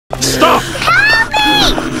Stop! Help me!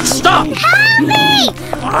 Stop! Help me!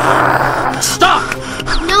 Stop!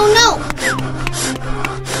 No, no!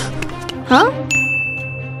 Huh?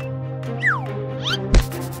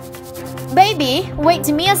 Baby, wait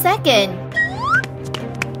me a second.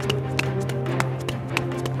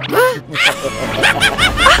 Give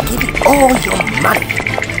me all your money.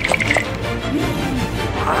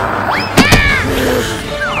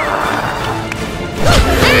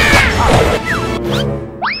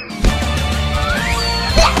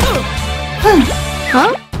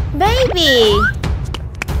 Huh? Baby!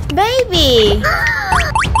 Baby!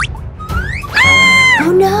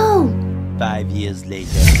 Oh no! 5 years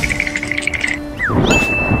later.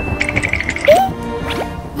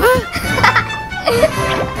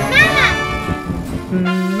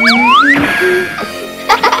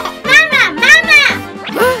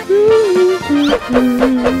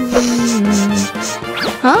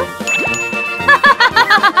 Huh?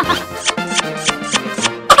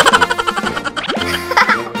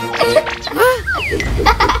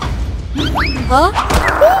 Huh?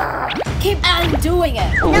 Keep on doing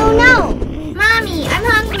it. No, no! Mommy, I'm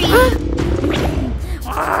hungry.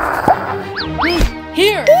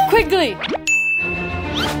 Here, quickly.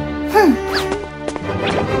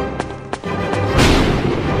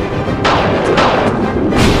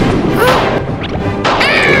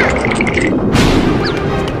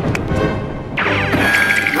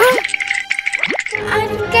 I'm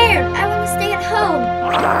scared. I want to stay at home.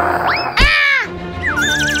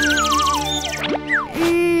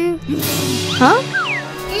 Huh?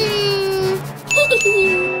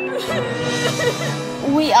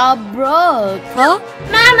 We are broke. Huh?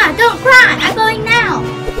 Mama, don't cry. I'm going now.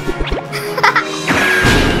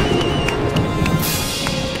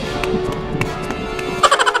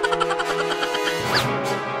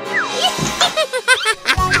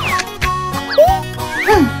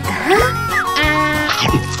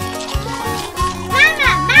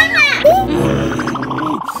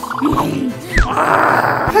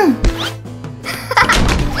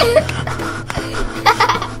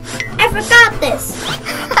 I forgot this.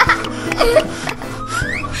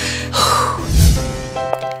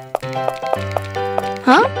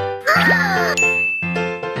 Huh?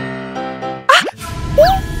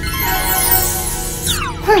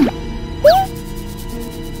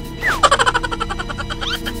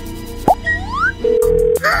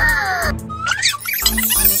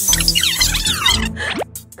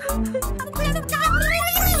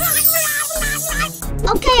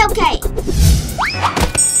 Okay, okay.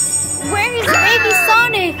 Where is baby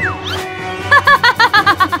Sonic?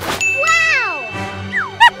 Wow!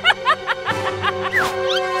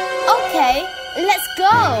 Okay, let's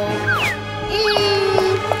go.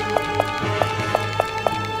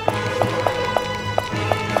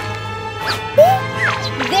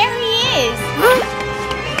 There he is.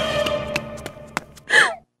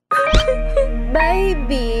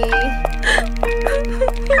 Baby.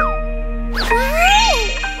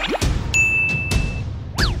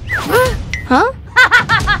 Huh?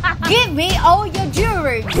 Give me all your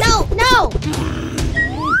jewelry. No, no!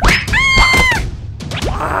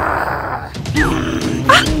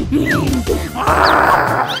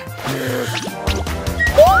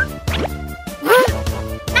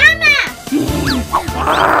 Mama!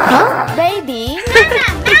 Huh? Baby. Mama!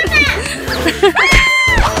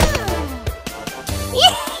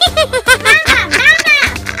 Mama!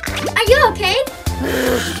 Are you okay?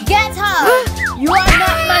 Get up. You are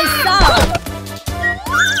not my son.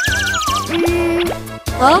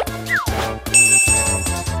 Huh?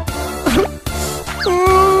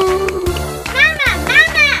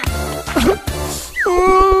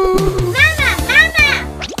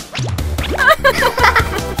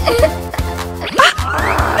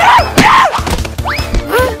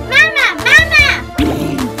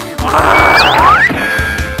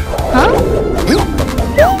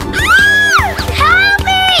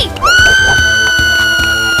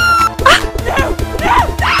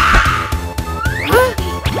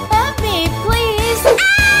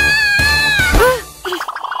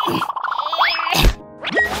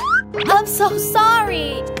 I'm so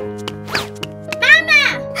sorry.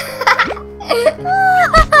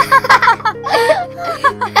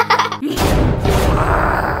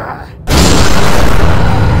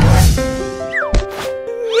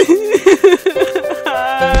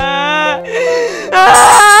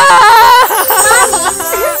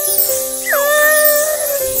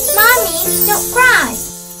 Mommy, don't cry.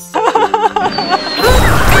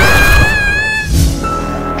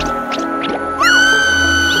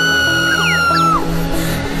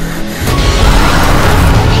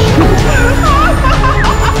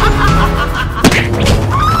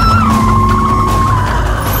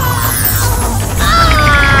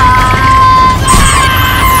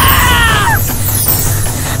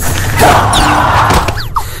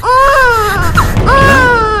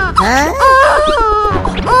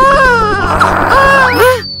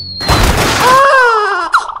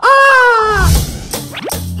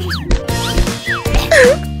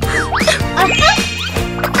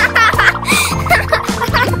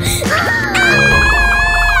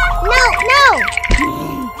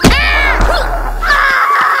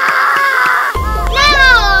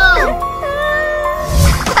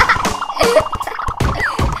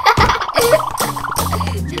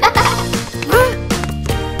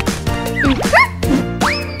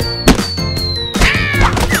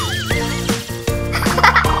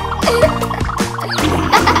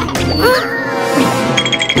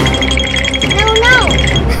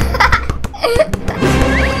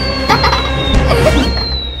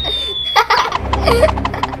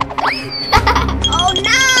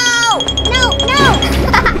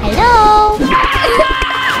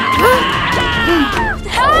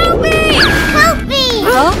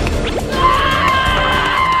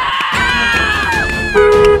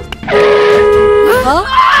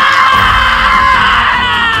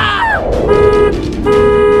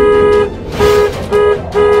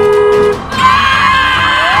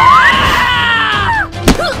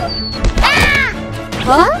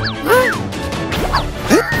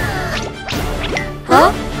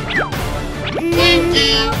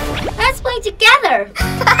 Let's play together.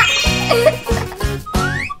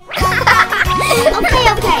 Okay,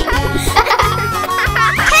 okay.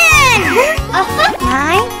 10,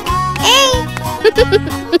 9, 8,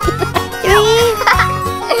 3,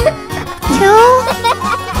 2,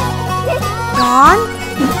 1.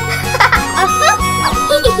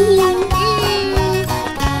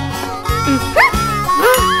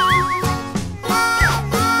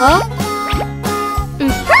 Huh?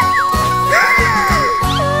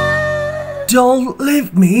 Don't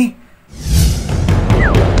leave me.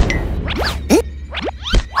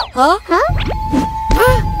 Huh?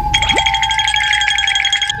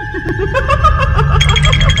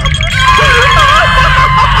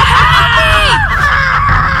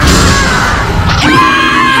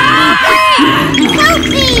 Help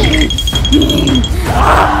me!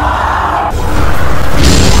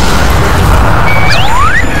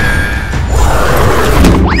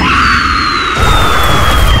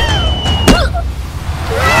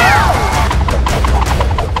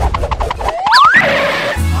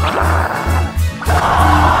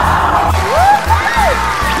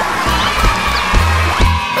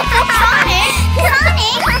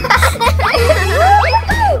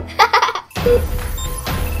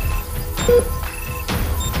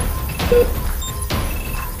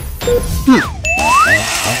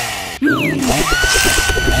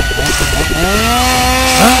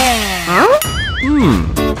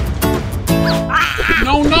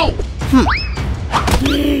 No, no!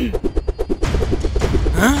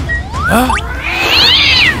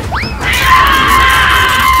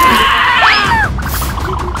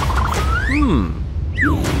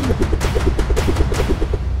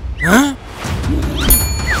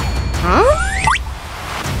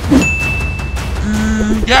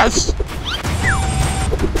 Yes!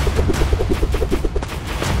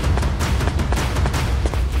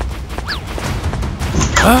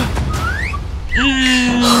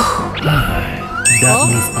 That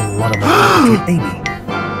means a lot of money to Amy.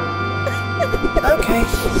 Okay.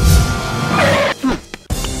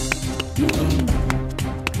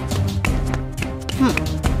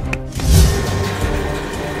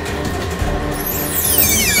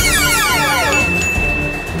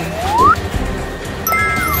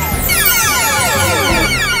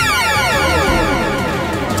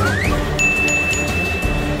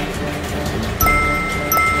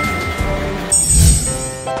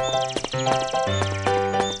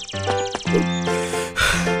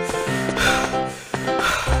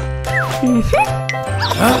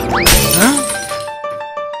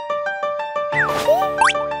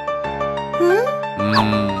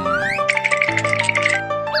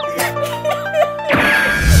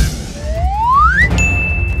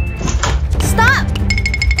 Stop!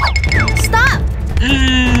 Stop!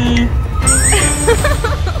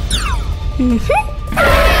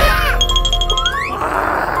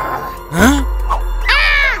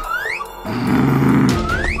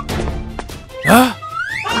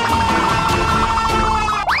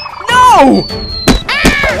 No!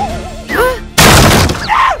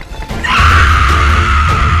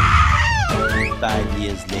 5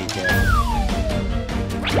 years later.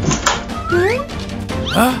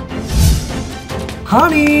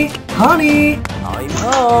 Honey! Honey! I'm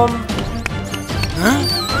home!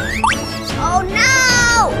 Oh no!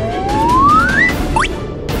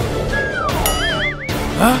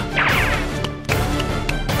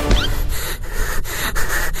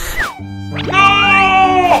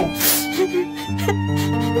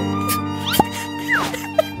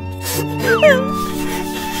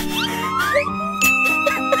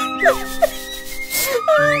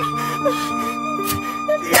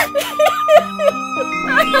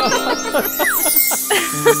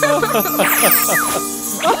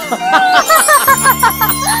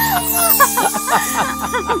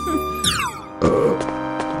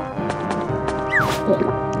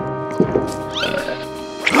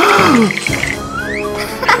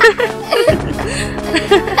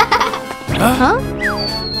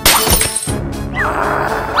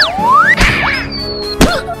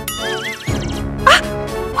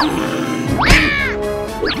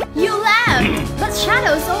 You left, but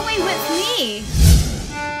Shadow's only with me.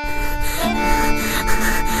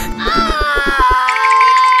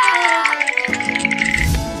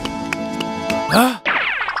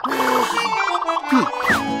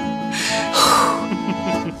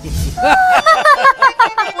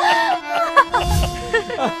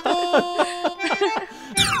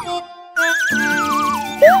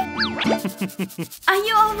 Are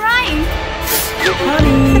you alright?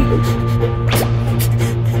 Honey!